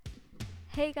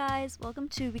Hey guys, welcome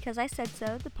to Because I Said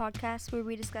So, the podcast where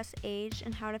we discuss age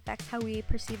and how it affects how we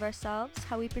perceive ourselves,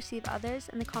 how we perceive others,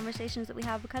 and the conversations that we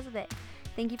have because of it.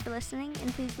 Thank you for listening,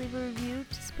 and please leave a review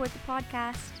to support the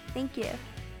podcast. Thank you.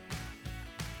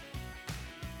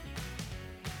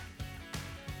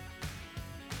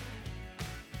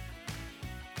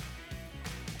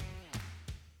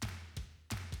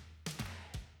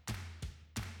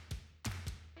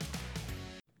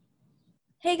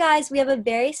 Hey guys, we have a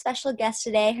very special guest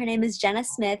today. Her name is Jenna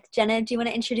Smith. Jenna, do you want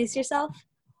to introduce yourself?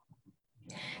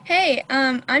 Hey,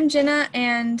 I'm Jenna,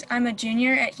 and I'm a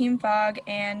junior at Hume Fogg,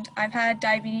 and I've had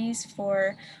diabetes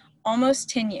for almost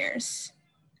 10 years.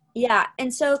 Yeah,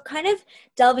 and so kind of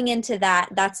delving into that,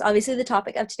 that's obviously the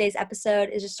topic of today's episode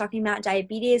is just talking about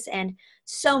diabetes and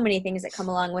so many things that come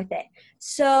along with it.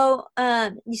 So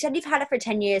you said you've had it for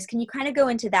 10 years. Can you kind of go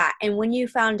into that? And when you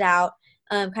found out,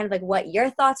 kind of like what your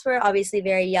thoughts were, obviously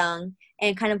very young,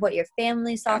 and kind of what your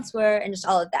family's Yeah, thoughts were, and just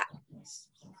all of that.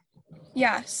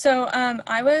 yeah.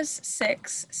 I was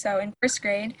 6, so in first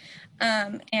grade,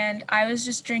 and I was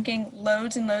just drinking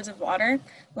loads and loads of water.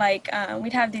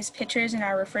 We'd have these pitchers in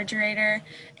our refrigerator,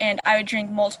 and I would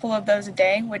drink multiple of those a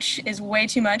day, which is way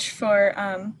too much for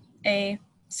a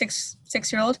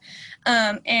six-year old.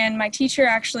 And my teacher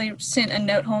actually sent a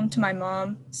note home to my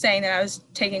mom saying that I was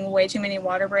taking way too many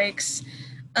water breaks.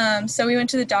 So we went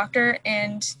to the doctor,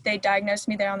 and they diagnosed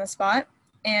me there on the spot.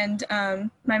 And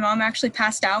my mom actually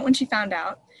passed out when she found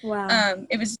out. Wow.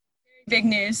 It was big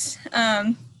news.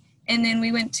 And then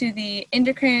we went to the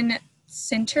endocrine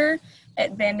center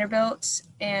at Vanderbilt,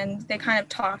 and they kind of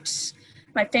talked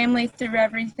my family through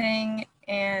everything,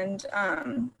 and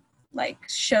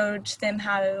showed them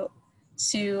how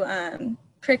to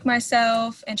prick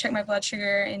myself and check my blood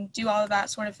sugar and do all of that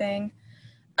sort of thing.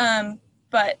 Um,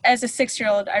 but as a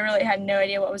 6-year-old, I really had no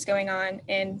idea what was going on,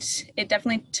 and it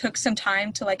definitely took some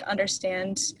time to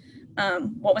understand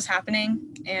what was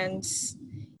happening. And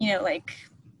you know, like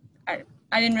I,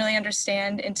 I didn't really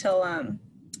understand until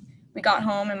we got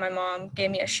home and my mom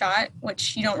gave me a shot,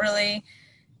 which no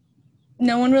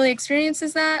one really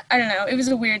experiences that. I don't know. It was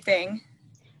a weird thing.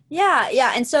 Yeah,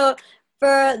 yeah. And so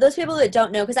for those people that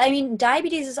don't know, because I mean,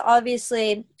 diabetes is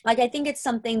obviously like I think it's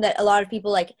something that a lot of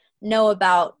people like know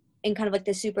about in kind of like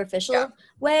the Yeah. superficial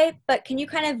way, but can you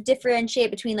kind of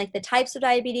differentiate between like the types of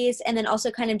diabetes and then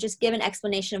also kind of just give an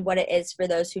explanation of what it is for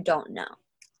those who don't know?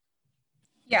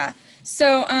 Yeah.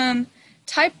 So,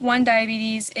 type 1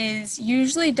 diabetes is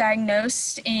usually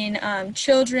diagnosed in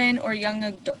children or young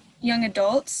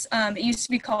adults. It used to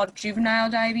be called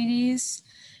juvenile diabetes,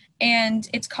 and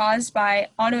it's caused by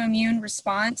autoimmune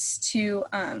response to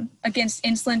against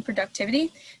insulin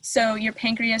productivity. So your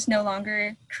pancreas no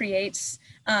longer creates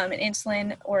an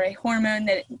insulin or a hormone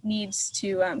that it needs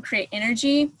to create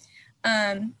energy.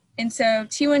 And so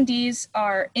T1Ds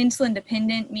are insulin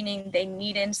dependent, meaning they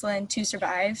need insulin to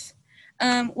survive.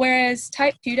 Whereas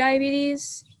type 2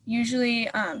 diabetes usually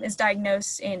is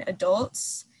diagnosed in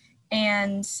adults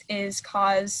and is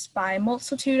caused by a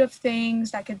multitude of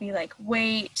things that could be like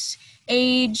weight,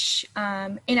 age,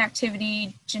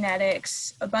 inactivity,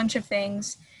 genetics, a bunch of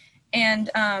things. And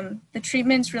the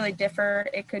treatments really differ.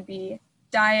 It could be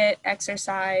diet,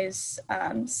 exercise,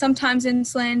 sometimes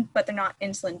insulin, but they're not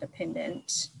insulin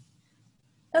dependent.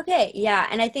 Okay, yeah.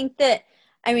 And I think that,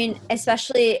 I mean,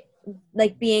 especially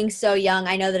like being so young,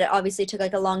 I know that it obviously took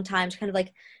like a long time to kind of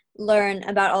like learn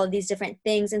about all of these different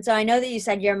things. And so I know that you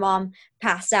said your mom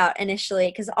passed out initially,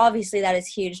 because obviously that is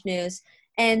huge news.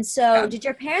 And so Yeah. did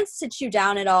your parents sit you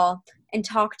down at all and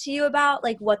talk to you about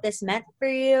like what this meant for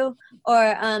you?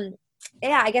 Or,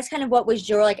 yeah, I guess kind of what was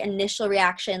your like initial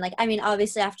reaction? Like, I mean,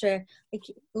 obviously after like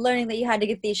learning that you had to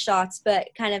get these shots, but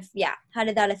kind of, yeah, how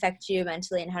did that affect you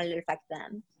mentally and how did it affect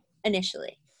them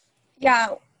initially?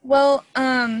 Yeah. Well,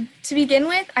 to begin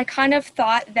with, I kind of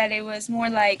thought that it was more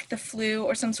like the flu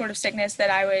or some sort of sickness that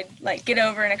I would like get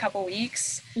over in a couple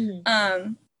weeks. Hmm.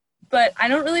 Um, but I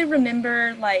don't really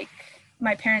remember like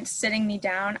my parents sitting me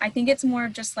down. I think it's more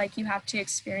of just like you have to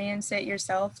experience it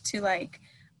yourself to like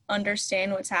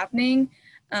understand what's happening.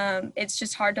 It's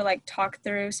just hard to like talk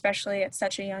through, especially at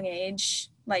such a young age.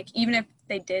 Like even if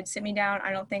they did sit me down,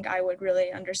 I don't think I would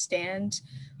really understand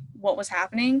what was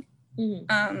happening. Hmm.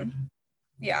 Um,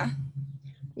 yeah.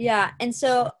 Yeah, and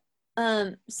so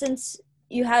since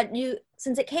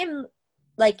since it came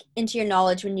like into your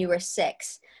knowledge when you were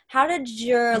 6, how did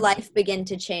your life begin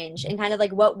to change? And kind of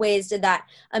like what ways did that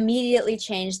immediately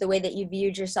change the way that you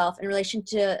viewed yourself in relation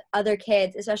to other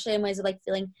kids, especially in ways of like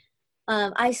feeling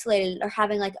isolated or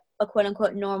having like a quote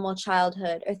unquote normal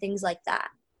childhood or things like that?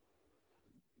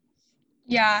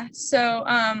 Yeah. So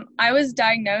I was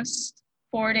diagnosed.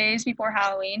 4 days before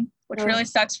Halloween, which Oh. really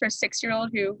sucks for a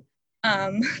 6-year-old who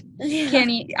um, Yeah. can't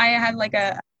eat. I had like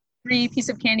a 3 piece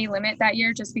of candy limit that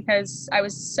year just because I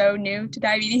was so new to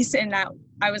diabetes and that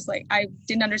I was like, I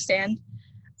didn't understand.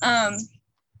 Um,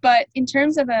 but in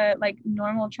terms of a like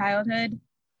normal childhood,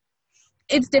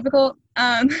 it's difficult.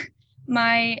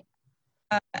 My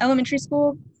elementary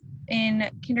school, in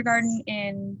kindergarten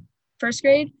and first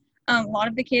grade, a lot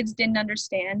of the kids didn't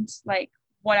understand like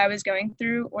what I was going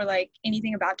through or like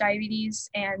anything about diabetes,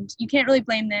 and you can't really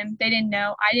blame them. They didn't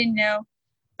know. I didn't know.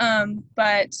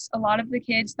 But a lot of the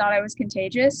kids thought I was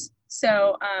contagious,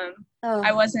 so I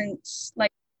Oh. wasn't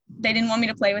like they didn't want me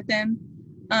to play with them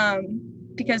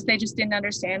because they just didn't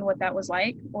understand what that was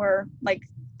like or like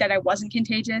that I wasn't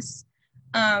contagious.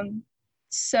 Um,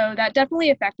 so that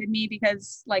definitely affected me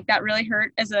because like that really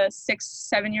hurt as a 6,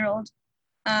 7 year old.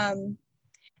 Um,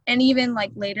 and even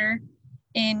like later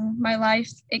in my life,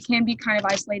 it can be kind of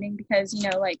isolating because, you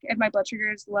know, like if my blood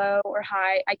sugar is low or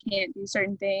high, I can't do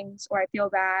certain things or I feel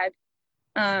bad.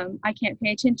 I can't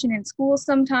pay attention in school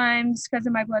sometimes because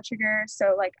of my blood sugar.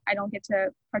 So like I don't get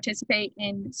to participate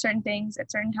in certain things at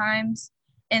certain times.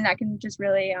 And that can just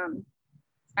really,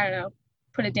 I don't know,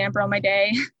 put a damper on my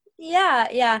day. Yeah,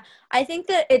 yeah. I think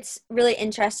that it's really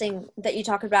interesting that you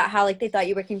talk about how like they thought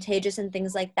you were contagious and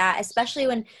things like that, especially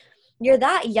when you're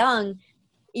that young.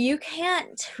 You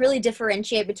can't really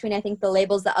differentiate between, I think, the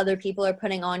labels that other people are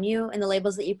putting on you and the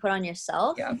labels that you put on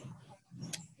yourself. Yeah,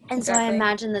 And so I exactly.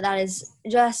 imagine that that is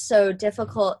just so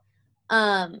difficult.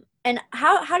 And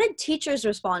how did teachers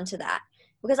respond to that?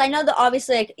 Because I know that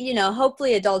obviously, like, you know,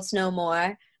 hopefully adults know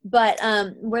more, but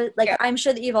we're like, Yeah. I'm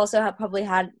sure that you've also have probably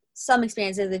had some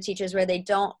experiences with teachers where they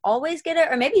don't always get it,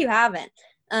 or maybe you haven't.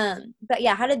 But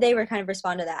yeah, how did they kind of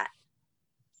respond to that?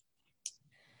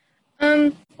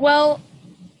 Well,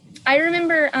 I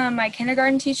remember my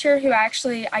kindergarten teacher who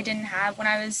actually I didn't have when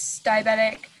I was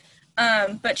diabetic,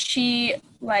 but she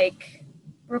like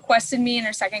requested me in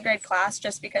her second grade class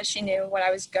just because she knew what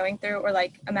I was going through or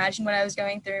like imagined what I was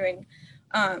going through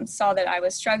and saw that I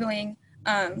was struggling.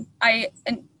 And I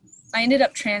ended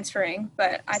up transferring,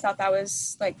 but I thought that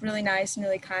was like really nice and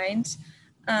really kind.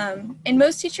 And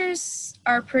most teachers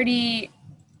are pretty.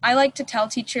 I like to tell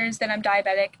teachers that I'm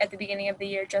diabetic at the beginning of the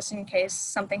year just in case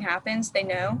something happens. They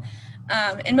know.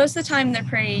 And most of the time they're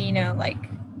pretty, you know, like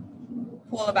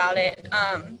cool about it.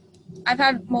 I've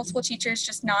had multiple teachers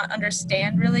just not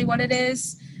understand really what it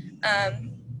is.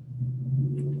 Um,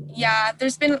 yeah,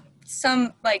 there's been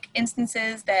some like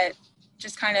instances that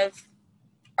just kind of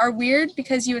are weird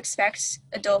because you expect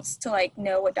adults to like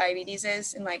know what diabetes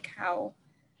is and like how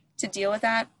to deal with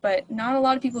that, but not a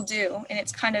lot of people do, and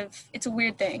it's a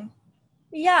weird thing.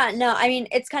 Yeah, no, I mean,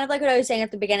 it's kind of like what I was saying at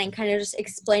the beginning, kind of just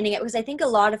explaining it, because I think a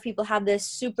lot of people have this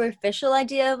superficial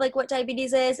idea of like what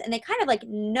diabetes is, and they kind of like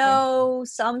know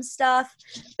some stuff,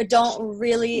 but don't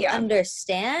really Yeah,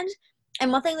 understand.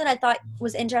 And one thing that I thought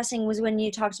was interesting was when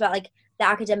you talked about like the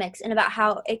academics and about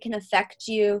how it can affect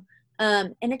you.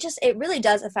 And it really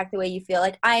does affect the way you feel.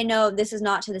 Like, I know this is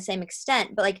not to the same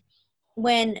extent, but like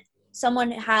when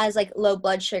someone has like low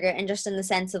blood sugar and just in the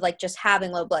sense of like just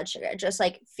having low blood sugar, just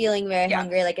like feeling very yeah.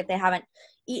 hungry, like if they haven't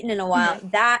eaten in a while, Hmm.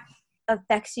 that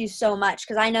affects you so much.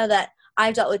 Because I know that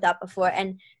I've dealt with that before,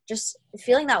 and just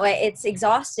feeling that way, it's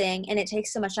exhausting and it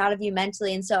takes so much out of you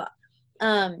mentally. And so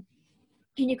um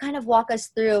can you kind of walk us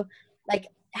through like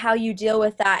how you deal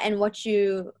with that and what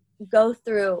you go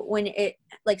through when it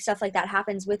like stuff like that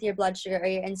happens with your blood sugar or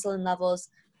your insulin levels,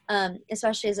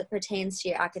 especially as it pertains to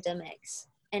your academics,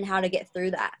 and how to get through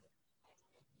that?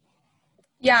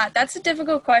 Yeah, that's a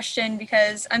difficult question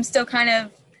because I'm still kind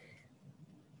of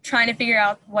trying to figure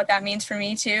out what that means for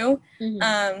me too. Hmm.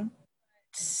 Um,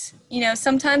 you know,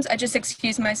 sometimes I just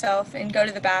excuse myself and go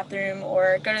to the bathroom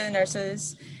or go to the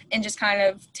nurses and just kind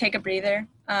of take a breather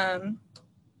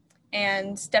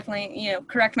and definitely, you know,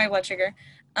 correct my blood sugar.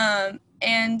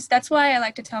 And that's why I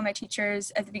like to tell my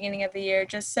teachers at the beginning of the year,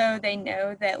 just so they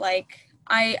know that like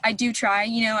I do try,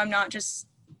 you know, I'm not just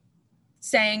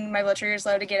saying my blood sugar is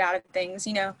low to get out of things,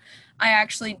 you know, I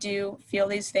actually do feel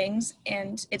these things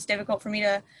and it's difficult for me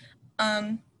to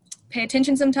um, pay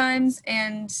attention sometimes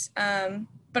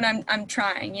but I'm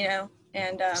trying, you know,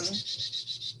 and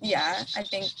yeah, I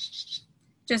think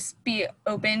just be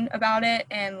open about it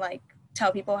and like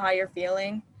tell people how you're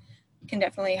feeling can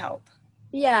definitely help.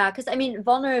 Yeah, because I mean,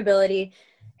 vulnerability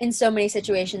in so many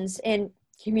situations and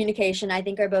communication, I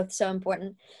think, are both so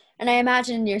important. And I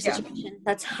imagine in your Yeah. situation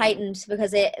that's heightened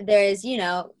because there is, you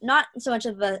know, not so much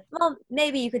of a, well,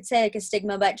 maybe you could say like a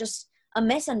stigma, but just a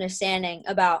misunderstanding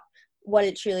about what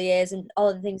it truly is and all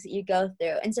of the things that you go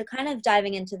through. And so, kind of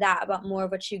diving into that about more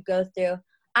of what you go through.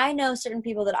 I know certain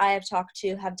people that I have talked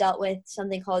to have dealt with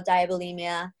something called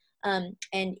diabulimia,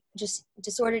 and just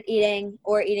disordered eating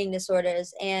or eating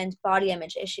disorders and body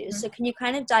image issues. So can you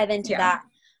kind of dive into Yeah. that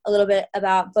a little bit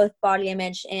about both body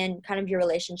image and kind of your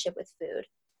relationship with food?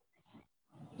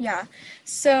 Yeah.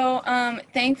 So,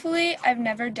 thankfully, I've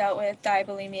never dealt with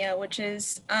diabulimia, which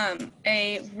is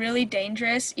a really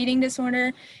dangerous eating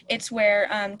disorder. It's where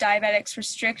diabetics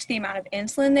restrict the amount of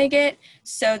insulin they get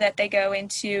so that they go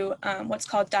into what's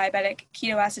called diabetic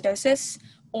ketoacidosis,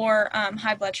 or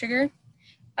high blood sugar.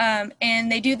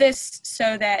 And they do this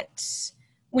so that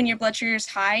when your blood sugar is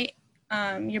high,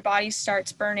 your body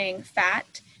starts burning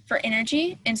fat for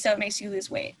energy, and so it makes you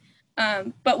lose weight.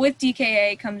 But with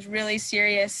DKA comes really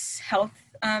serious health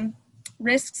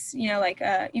risks. You know, like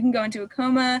you can go into a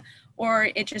coma, or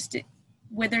it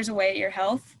withers away your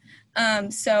health.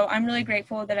 So I'm really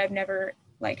grateful that I've never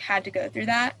like had to go through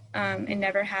that, and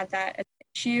never had that as an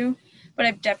issue. But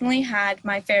I've definitely had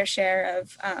my fair share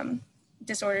of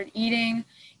disordered eating.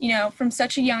 You know, from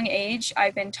such a young age,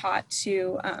 I've been taught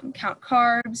to count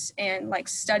carbs and like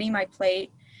study my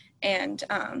plate, and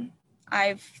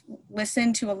I've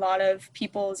listened to a lot of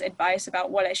people's advice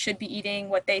about what I should be eating,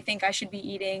 what they think I should be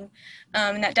eating,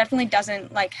 and that definitely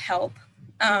doesn't like help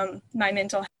my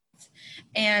mental health.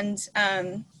 And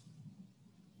I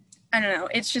don't know,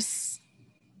 it's just,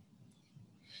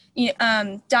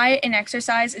 diet and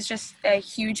exercise is just a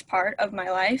huge part of my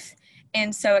life.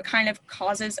 And so it kind of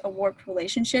causes a warped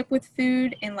relationship with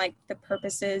food and like the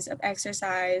purposes of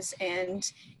exercise. And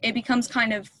it becomes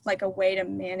kind of like a way to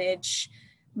manage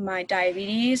my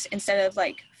diabetes instead of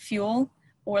like fuel,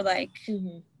 or like,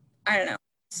 Mm-hmm. I don't know.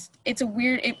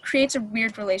 It creates a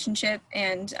weird relationship.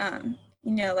 And,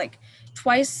 like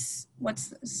twice, what's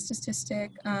the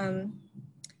statistic?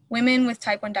 Women with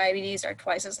type 1 diabetes are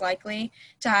twice as likely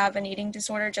to have an eating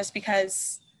disorder, just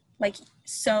because like,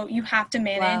 so you have to Wow.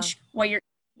 manage what you're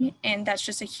eating, and that's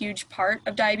just a huge part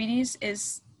of diabetes,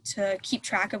 is to keep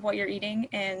track of what you're eating.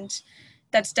 And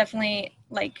that's definitely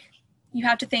like, you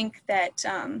have to think that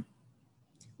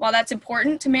while that's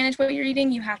important to manage what you're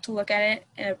eating, you have to look at it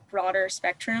in a broader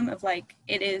spectrum of like,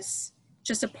 it is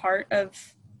just a part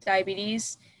of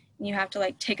diabetes, and you have to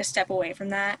like take a step away from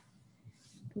that.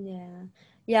 Yeah.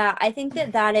 Yeah, I think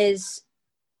that that is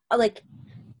like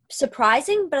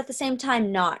surprising, but at the same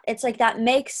time not. It's like that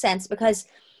makes sense because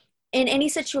in any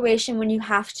situation when you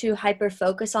have to hyper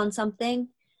focus on something,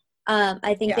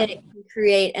 I think Yeah. that it can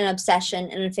create an obsession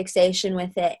and a fixation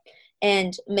with it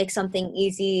and make something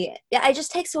easy. Yeah, it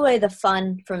just takes away the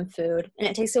fun from food, and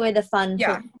it takes away the fun from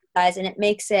Yeah. exercise, and it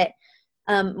makes it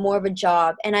more of a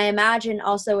job. And I imagine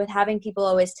also with having people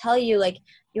always tell you like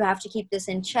you have to keep this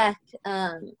in check,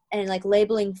 and like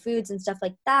labeling foods and stuff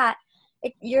like that,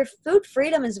 your food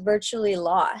freedom is virtually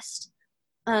lost.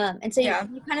 And so Yeah.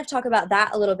 you kind of talk about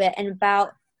that a little bit, and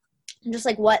about just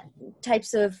like what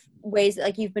types of ways that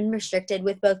like you've been restricted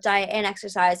with both diet and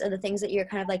exercise, are the things that you're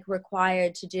kind of like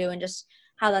required to do, and just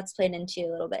how that's played into you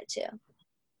a little bit too.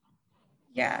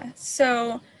 Yeah.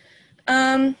 So,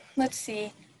 let's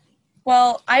see.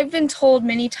 Well, I've been told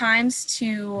many times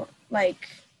to like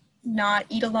not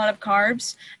eat a lot of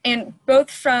carbs, and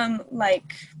both from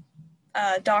like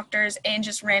doctors and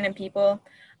just random people.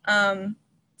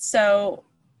 So,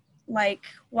 like,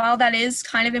 while that is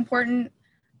kind of important,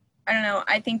 I don't know.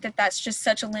 I think that that's just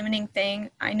such a limiting thing.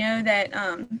 I know that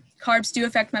carbs do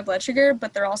affect my blood sugar,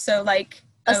 but they're also like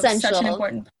such an Essential.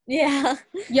 important. Yeah.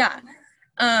 Yeah.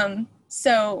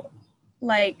 So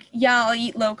like, yeah, I'll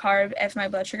eat low carb if my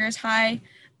blood sugar is high.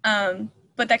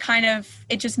 But that kind of,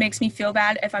 it just makes me feel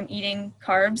bad if I'm eating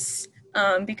carbs,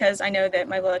 because I know that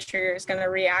my blood sugar is going to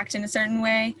react in a certain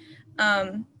way.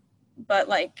 Um, but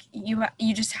like, you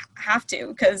just have to,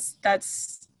 because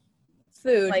that's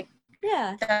Food. like,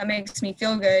 Yeah. that makes me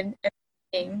feel good.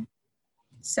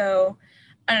 So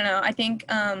I don't know. I think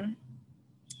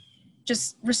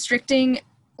just restricting,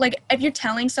 like if you're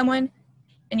telling someone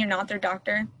and you're not their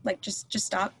doctor, like just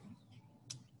stop.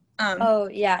 Oh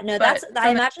yeah, no, But I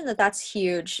from imagine that that's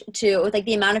huge too, with like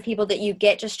the amount of people that you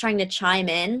get just trying to chime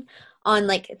in on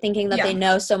like thinking that they yeah,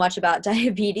 know so much about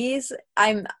diabetes.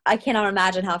 I cannot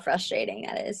imagine how frustrating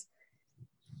that is.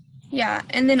 yeah,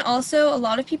 and then also a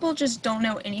lot of people just don't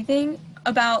know anything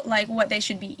about like what they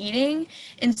should be eating,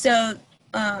 and so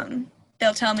um,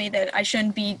 they'll tell me that I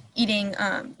shouldn't be eating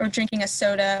or drinking a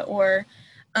soda, or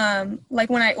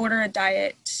like when I order a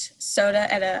diet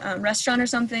soda at a restaurant or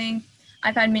something.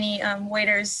 I've had many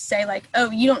waiters say like, "Oh,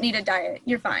 you don't need a diet,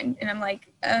 you're fine," and I'm like,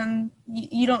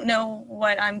 you don't know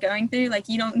what I'm going through. Like,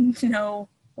 you don't know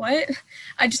what."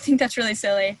 I just think that's really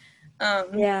silly,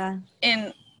 Yeah.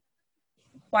 and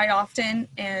quite often,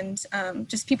 and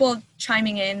just people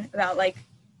chiming in about like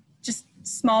just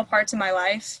small parts of my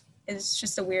life is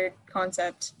just a weird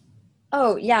concept.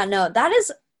 Oh, yeah, no, that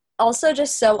is also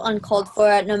just so uncalled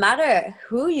for, no matter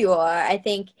who you are. I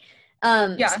think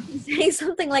Yeah, saying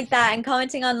something like that and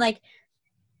commenting on like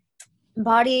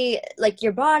body, like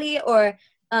your body or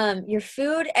your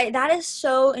food, that is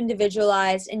so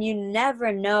individualized, and you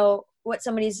never know what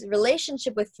somebody's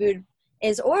relationship with food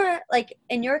is, or like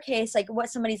in your case, like what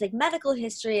somebody's like medical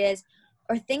history is,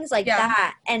 or things like yeah,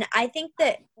 that. And I think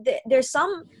that there's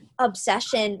some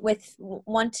obsession with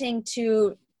wanting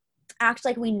to act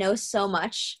like we know so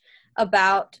much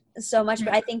about so much,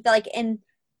 but I think that like in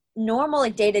normal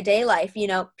like day-to-day life,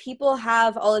 people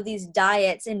have all of these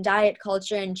diets and diet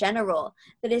culture in general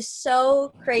that is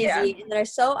so yeah, crazy and that are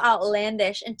so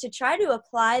outlandish, and to try to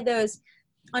apply those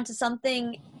onto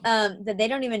something that they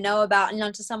don't even know about, and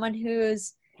onto someone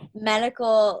whose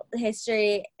medical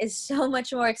history is so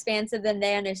much more expansive than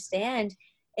they understand,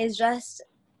 is just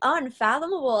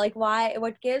unfathomable. Like, why,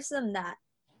 what gives them that?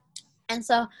 And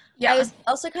so I yeah. was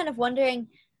also kind of wondering,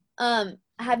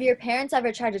 have your parents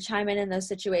ever tried to chime in those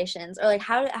situations, or like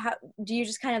how do you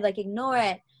just kind of like ignore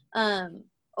it?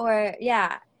 Or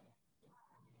yeah,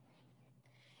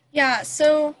 Yeah,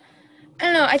 so I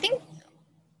don't know. I think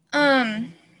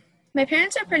um my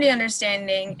parents are pretty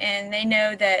understanding, and they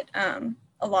know that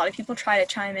a lot of people try to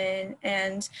chime in,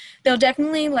 and they'll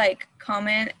definitely like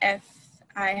comment if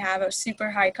I have a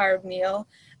super high carb meal,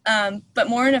 but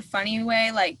more in a funny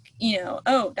way, like,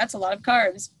 oh, that's a lot of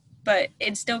carbs, but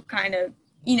it's still kind of,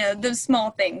 those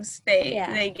small things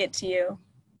yeah, they get to you.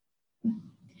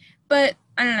 But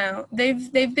I don't know,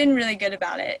 they've been really good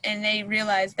about it, and they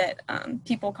realize that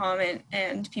people comment,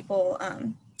 and people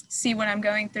see what I'm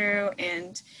going through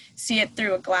and see it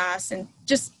through a glass, and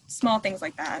just small things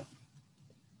like that.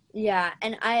 yeah.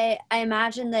 And I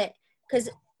imagine that, because,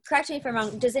 correct me if I'm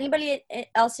wrong, does anybody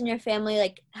else in your family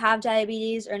like have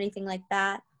diabetes or anything like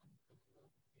that?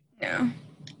 No.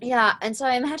 Yeah, and so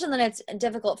I imagine that it's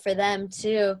difficult for them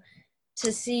too,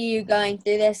 to see you going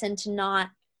through this and to not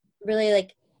really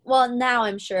like, well, now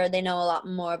I'm sure they know a lot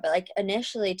more, but like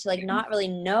initially to like not really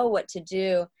know what to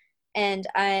do. And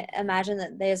I imagine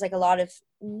that there's like a lot of,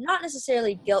 not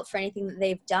necessarily guilt for anything that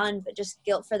they've done, but just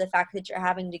guilt for the fact that you're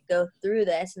having to go through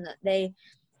this and that they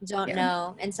don't Yeah.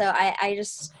 know. And so I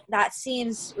just, that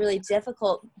seems really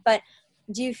difficult. But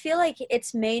do you feel like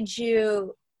it's made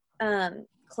you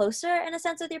closer in a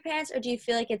sense with your parents, or do you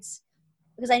feel like it's,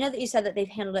 because I know that you said that they've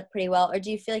handled it pretty well, or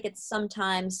do you feel like it's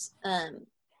sometimes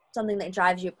something that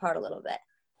drives you apart a little bit?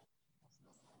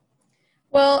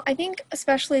 Well, I think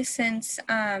especially since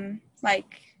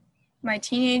like my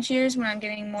teenage years, when I'm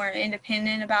getting more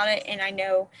independent about it, and I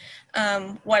know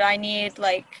what I need,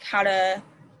 like how to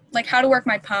work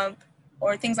my pump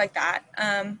or things like that.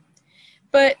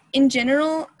 But in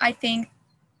general, I think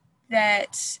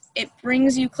that it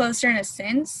brings you closer in a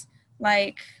sense.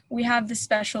 Like, we have this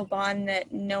special bond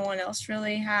that no one else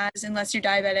really has, unless you're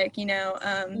diabetic,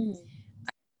 Mm.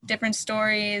 different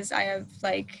stories. I have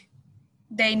like,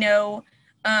 they know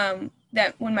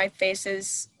that when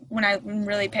I'm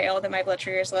really pale, that my blood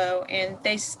sugar is low, and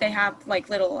they have like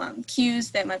little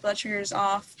cues that my blood sugar is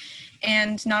off,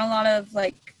 and not a lot of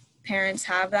like parents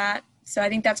have that. So I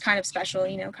think that's kind of special,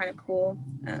 kind of cool.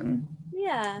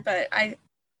 Yeah. But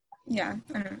yeah,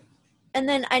 I don't know. And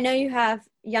then I know you have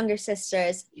younger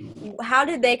sisters. How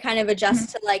did they kind of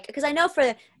adjust to like, because I know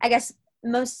for, I guess,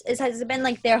 most, has it been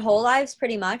like their whole lives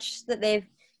pretty much that they've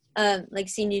like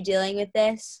seen you dealing with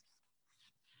this?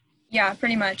 Yeah,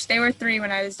 pretty much. They were three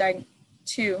when I was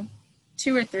two,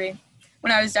 two or three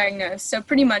when I was diagnosed. So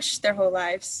pretty much their whole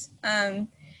lives. And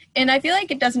I feel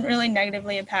like it doesn't really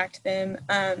negatively impact them.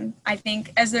 I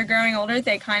think as they're growing older,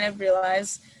 they kind of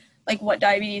realize like what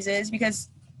diabetes is, because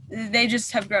they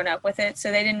just have grown up with it.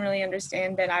 So they didn't really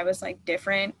understand that I was like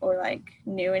different or like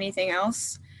knew anything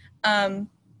else. Um,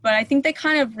 but I think they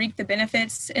kind of reap the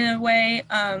benefits in a way.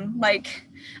 Like,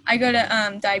 I go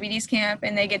to diabetes camp,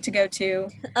 and they get to go too.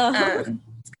 Oh, Um,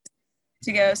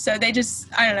 so they just,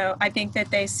 I don't know, I think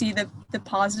that they see the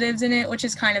positives in it, which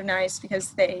is kind of nice,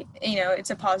 because they, it's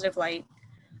a positive light.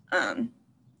 Um,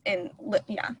 and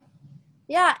yeah.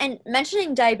 yeah. And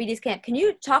mentioning diabetes camp, can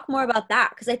you talk more about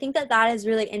that? Because I think that that is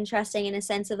really interesting in a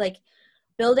sense of like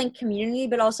building community,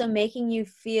 but also making you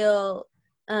feel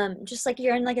just like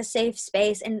you're in like a safe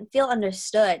space and feel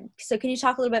understood. So can you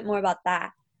talk a little bit more about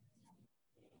that?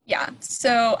 Yeah.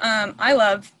 So I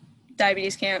love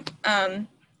diabetes camp,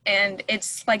 and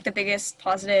it's like the biggest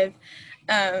positive.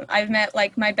 I've met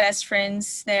like my best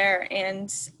friends there, and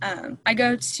I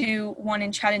go to one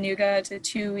in Chattanooga. It's a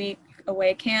 2-week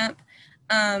away camp.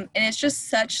 And it's just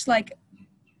such like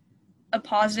a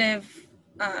positive,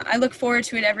 I look forward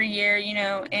to it every year,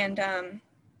 and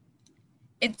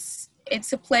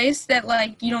it's a place that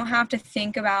like you don't have to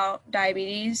think about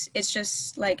diabetes. It's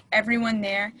just like everyone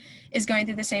there is going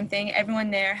through the same thing.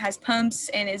 Everyone there has pumps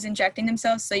and is injecting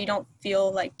themselves, so you don't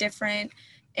feel like different.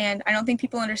 And I don't think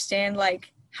people understand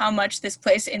like how much this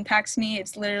place impacts me.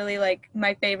 It's literally like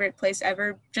my favorite place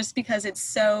ever, just because it's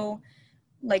so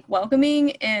like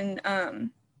welcoming, and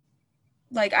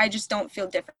like I just don't feel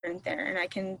different there, and I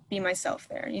can be myself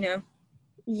there.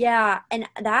 Yeah, and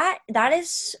that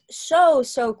is so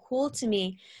cool to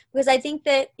me, because I think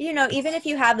that, even if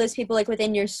you have those people like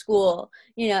within your school,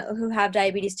 who have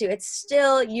diabetes too, it's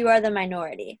still, you are the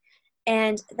minority.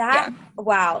 And that, Yeah.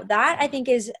 wow, that I think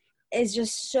is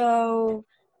just so,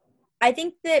 I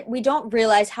think that we don't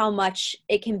realize how much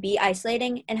it can be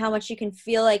isolating, and how much you can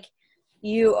feel like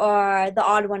you are the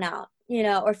odd one out,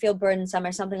 or feel burdensome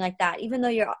or something like that, even though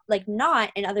you're like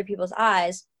not in other people's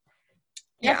eyes.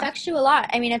 It Yeah. affects you a lot.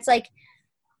 I mean, it's like,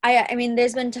 I mean,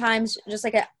 there's been times just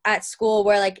like at school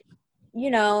where like,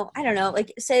 I don't know,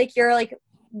 like say like you're like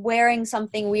wearing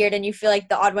something weird and you feel like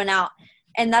the odd one out.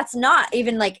 And that's not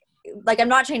even like I'm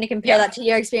not trying to compare Yeah. that to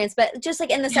your experience, but just like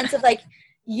in the Yeah. sense of like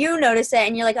you notice it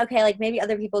and you're like, okay, like maybe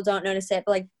other people don't notice it,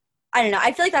 but like, I don't know.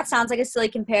 I feel like that sounds like a silly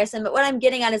comparison, but what I'm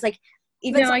getting at is like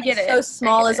even No, I something get so it. I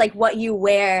small get as it. like what you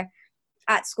wear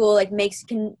at school like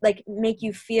can like make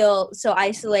you feel so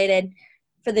isolated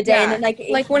for the day. And then Yeah. like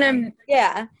Like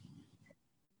yeah.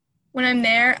 when I'm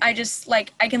there, I just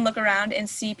like I can look around and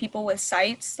see people with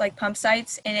sites, like pump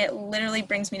sites, and it literally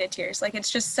brings me to tears. Like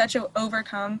it's just such an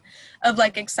overcome of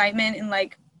like excitement and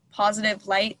like positive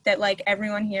light that like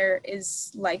everyone here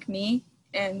is like me,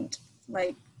 and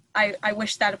like I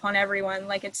wish that upon everyone.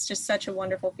 Like it's just such a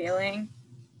wonderful feeling.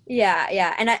 Yeah,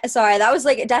 yeah. And sorry, that was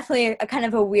like definitely a kind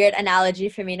of a weird analogy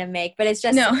for me to make, but it's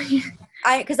just No.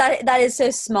 because that is so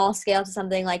small scale to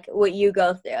something like what you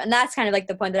go through. And that's kind of like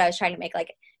the point that I was trying to make.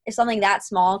 Like if something that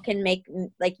small can make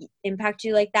like impact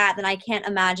you like that, then I can't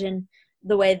imagine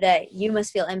the way that you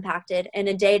must feel impacted in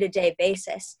a day-to-day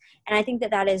basis. And I think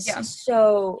that that is Yeah.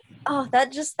 so, oh,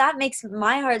 that makes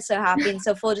my heart so happy and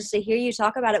so full just to hear you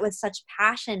talk about it with such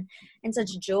passion and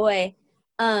such joy.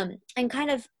 And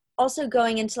kind of also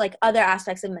going into like other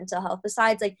aspects of mental health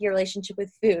besides like your relationship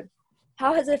with food.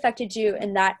 How has it affected you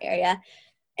in that area?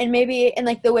 And maybe in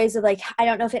like the ways of like, I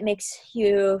don't know if it makes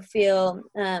you feel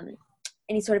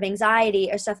any sort of anxiety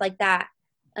or stuff like that,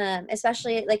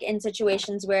 especially like in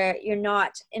situations where you're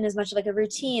not in as much of like a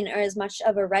routine or as much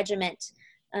of a regiment,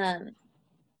 um,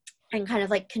 and kind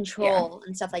of like Yeah. control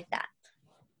and stuff like that.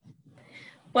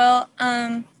 Well,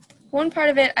 one part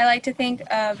of it I like to think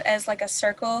of as like a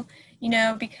circle,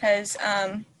 because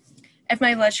if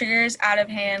my blood sugar is out of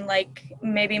hand, like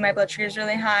maybe my blood sugar is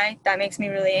really high, that makes me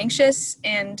really anxious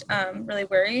and really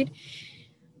worried.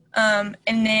 And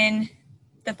then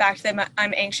the fact that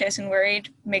I'm anxious and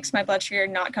worried makes my blood sugar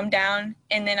not come down,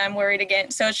 and then I'm worried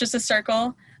again. So it's just a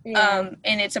circle, Yeah.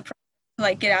 and it's a process to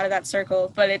like get out of that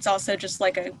circle, but it's also just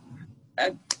like a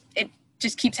it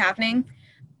just keeps happening.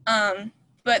 Um,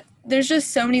 but there's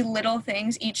just so many little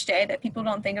things each day that people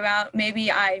don't think about.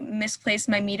 Maybe I misplaced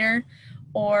my meter,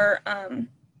 or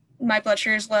my blood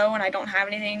sugar is low and I don't have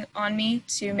anything on me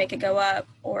to make it go up,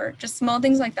 or just small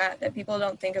things like that that people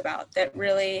don't think about that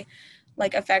really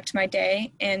like affect my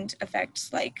day and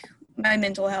affect like my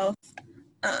mental health.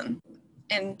 Um,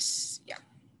 and yeah.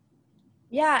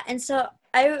 Yeah, and so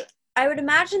I would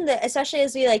imagine that especially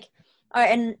as we like are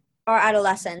in our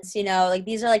adolescence, like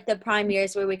these are like the prime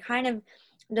years where we kind of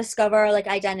discover our like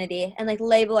identity and like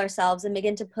label ourselves and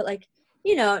begin to put like,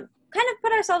 kind of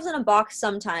put ourselves in a box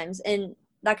sometimes, and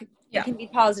it Yeah. can be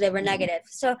positive or negative.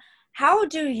 So how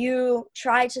do you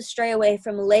try to stray away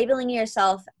from labeling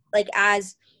yourself like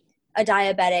as a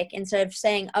diabetic instead of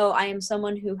saying, "Oh, I am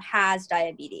someone who has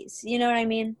diabetes." You know what I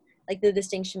mean? Like the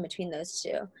distinction between those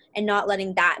two, and not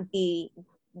letting that be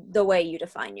the way you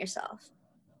define yourself.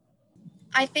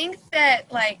 I think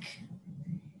that like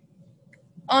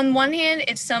on one hand,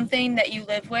 it's something that you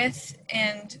live with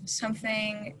and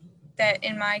something that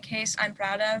in my case I'm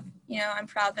proud of. I'm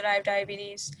proud that I have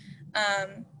diabetes.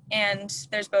 And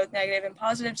there's both negative and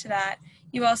positive to that.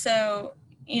 You also,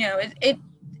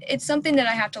 it's something that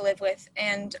I have to live with.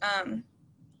 And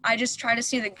I just try to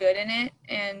see the good in it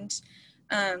and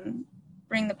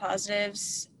bring the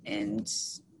positives. And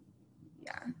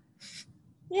yeah.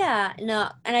 Yeah, no,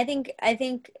 and I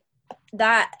think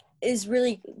that is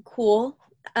really cool,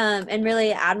 and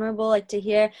really admirable, like to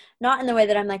hear. Not in the way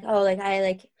that I'm like, oh, like I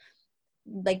like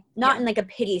like not in like a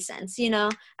pity sense, you know.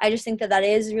 I just think that that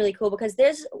is really cool because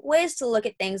there's ways to look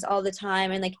at things all the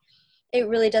time, and like it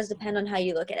really does depend on how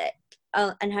you look at it,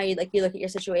 and how you look at your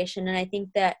situation. And I think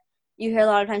that you hear a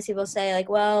lot of times people say like,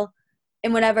 well,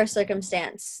 in whatever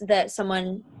circumstance that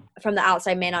someone from the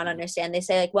outside may not understand, they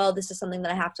say like, well, this is something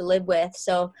that I have to live with,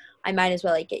 so I might as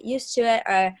well like get used to it,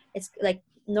 or it's like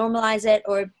normalize it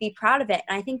or be proud of it.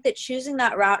 And I think that choosing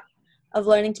that route of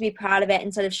learning to be proud of it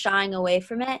instead of shying away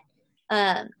from it,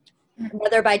 um,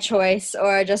 whether by choice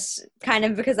or just kind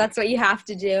of because that's what you have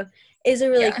to do, is a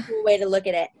really Yeah. cool way to look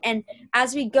at it. And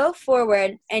as we go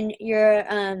forward and you're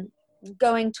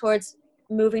going towards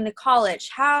moving to college,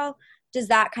 how does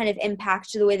that kind of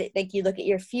impact the way that like you look at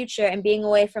your future and being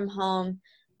away from home,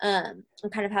 and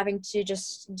kind of having to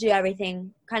just do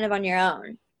everything kind of on your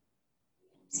own?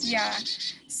 Yeah.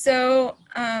 So,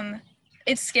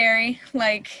 it's scary.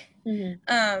 Like, Mm-hmm.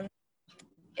 um,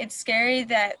 it's scary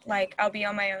that like I'll be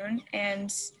on my own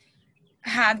and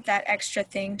have that extra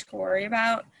thing to worry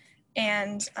about,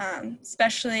 and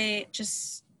especially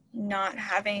just not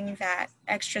having that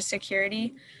extra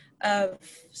security of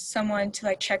someone to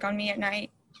like check on me at night,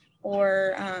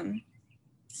 or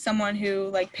someone who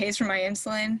like pays for my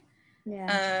insulin,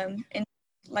 Yeah. and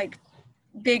like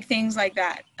big things like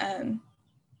that,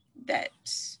 that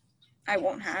I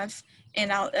won't have,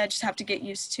 and I just have to get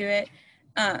used to it.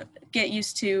 Get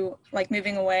used to like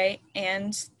moving away,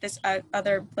 and this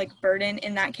other like burden.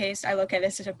 In that case, I look at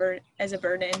it as a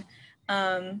burden.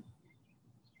 Um,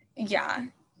 yeah,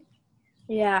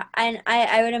 Yeah, and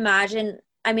I would imagine,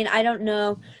 I mean, I don't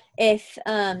know if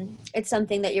it's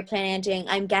something that you're planning on doing.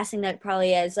 I'm guessing that it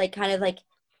probably is, like kind of like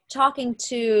talking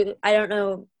to, I don't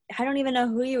know, I don't even know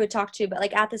who you would talk to, but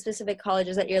like at the specific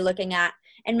colleges that you're looking at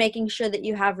and making sure that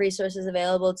you have resources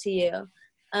available to you.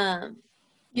 Um,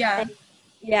 yeah, and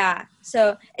yeah,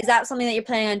 so is that something that you're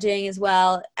planning on doing as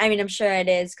well? I mean, I'm sure it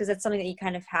is because it's something that you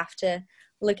kind of have to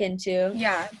look into.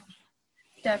 yeah,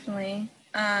 definitely.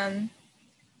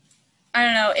 I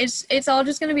don't know. It's all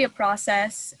just going to be a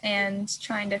process, and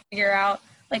trying to figure out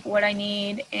like what I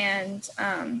need, and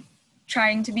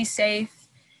trying to be safe,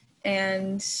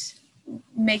 and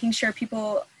making sure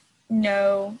people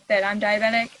know that I'm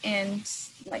diabetic, and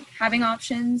like having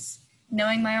options,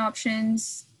 knowing my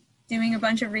options, doing a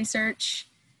bunch of research,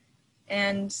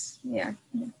 and yeah.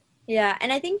 Yeah,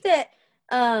 and I think that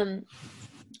um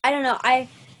I don't know.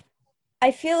 I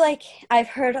feel like I've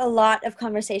heard a lot of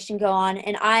conversation go on,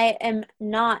 and I am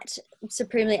not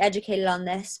supremely educated on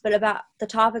this, but about the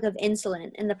topic of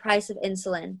insulin and the price of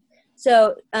insulin.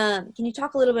 So, can you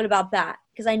talk a little bit about that?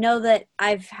 Because I know that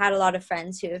I've had a lot of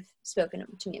friends who have spoken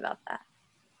to me about that.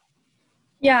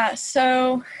 Yeah,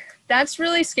 so that's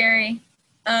really scary.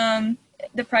 Um,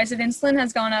 the price of insulin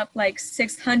has gone up like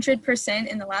 600%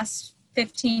 in the last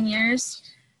 15 years.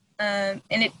 And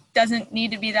it doesn't need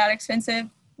to be that expensive.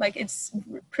 Like, it's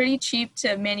pretty cheap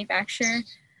to manufacture.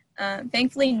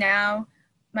 Thankfully now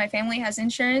my family has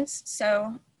insurance,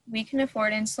 so we can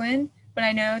afford insulin, but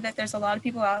I know that there's a lot of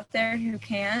people out there who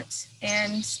can't,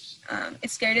 and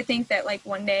it's scary to think that like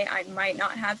one day I might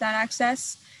not have that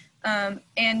access. And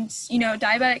you know,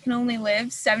 diabetic can only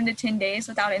live 7 to 10 days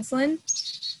without insulin,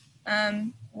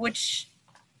 which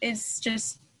is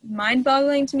just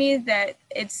mind-boggling to me that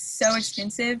it's so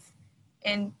expensive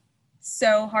and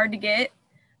so hard to get,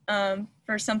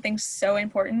 for something so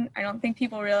important. I don't think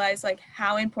people realize like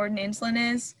how important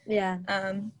insulin is. Yeah.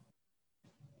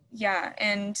 Yeah,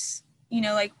 and you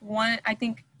know, like I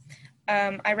think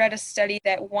I read a study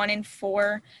that 1 in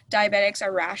 4 diabetics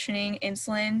are rationing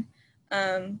insulin,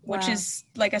 which Wow. is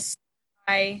like a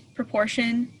high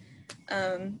proportion.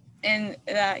 And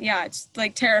that, yeah, it's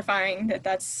like terrifying that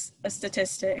that's a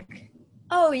statistic.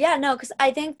 Oh, yeah, no, because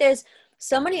I think there's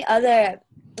so many other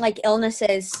like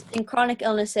illnesses and chronic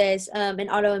illnesses, and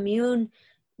autoimmune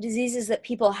diseases that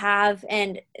people have,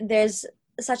 and there's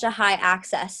such a high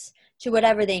access to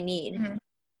whatever they need,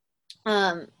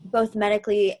 Mhm. both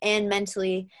medically and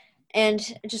mentally,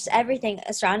 and just everything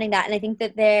surrounding that. And I think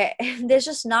that there's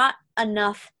just not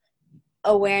enough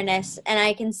awareness, and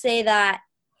I can say that,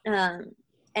 um,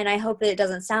 and I hope that it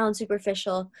doesn't sound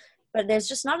superficial, but there's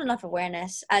just not enough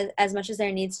awareness as much as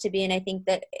there needs to be. And I think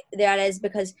that that is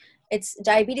because it's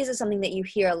diabetes is something that you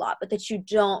hear a lot but that you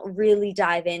don't really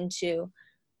dive into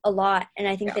a lot. And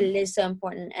I think Yeah. that it is so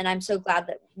important, and I'm so glad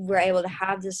that we're able to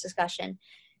have this discussion.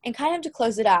 And kind of to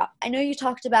close it out, I know you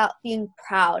talked about being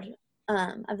proud,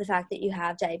 of the fact that you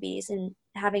have diabetes and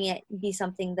having it be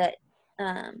something that,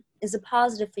 is a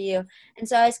positive for you. And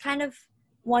so I was kind of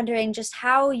wondering just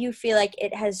how you feel like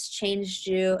it has changed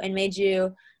you and made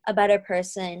you a better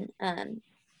person,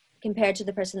 compared to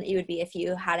the person that you would be if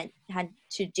you hadn't had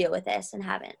to deal with this and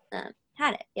haven't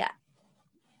had it? Yeah.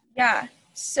 Yeah.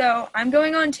 So I'm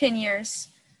going on 10 years.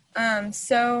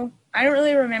 So I don't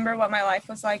really remember what my life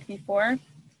was like before.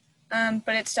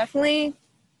 But it's definitely,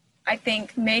 I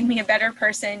think, made me a better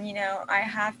person. You know, I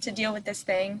have to deal with this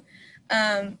thing.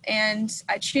 And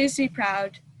I choose to be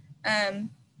proud.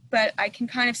 But I can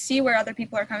kind of see where other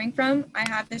people are coming from. I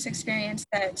have this experience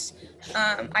that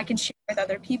I can share with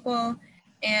other people.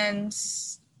 And,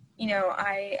 you know,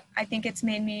 I think it's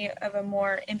made me of a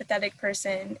more empathetic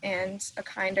person and a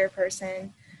kinder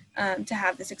person to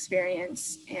have this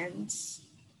experience. And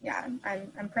yeah,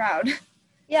 I'm proud.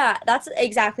 Yeah, that's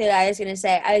exactly what I was gonna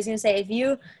say. I was gonna say if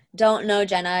you don't know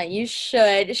Jenna, you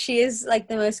should. She is like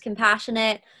the most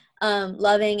compassionate,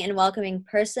 loving and welcoming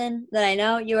person that I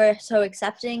know. You are so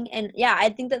accepting, and yeah, I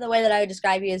think that the way that I would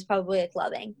describe you is probably like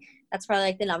loving. That's probably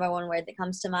like the number one word that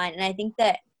comes to mind. And I think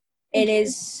that it Thank you.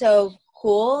 is so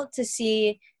cool to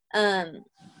see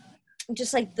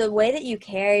just like the way that you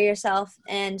carry yourself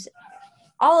and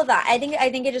all of that. I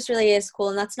think it just really is cool.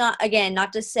 And that's not, again,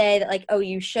 not to say that like, oh,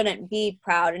 you shouldn't be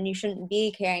proud and you shouldn't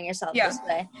be carrying yourself Yeah. this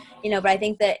way, but I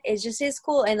think that it just is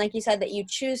cool. And like you said, that you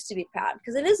choose to be proud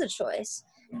because it is a choice.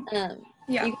 Yeah.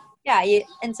 You yeah you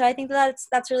And so I think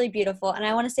that's really beautiful, and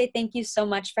I want to say thank you so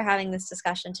much for having this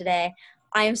discussion today.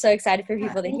 I am so excited for Yeah,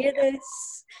 people to thank hear you.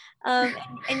 this.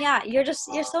 And yeah, you're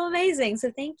so amazing,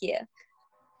 so thank you.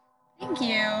 Thank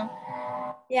you.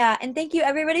 Yeah, and thank you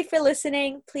everybody for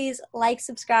listening. Please like,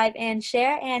 subscribe, and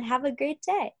share, and have a great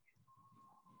day.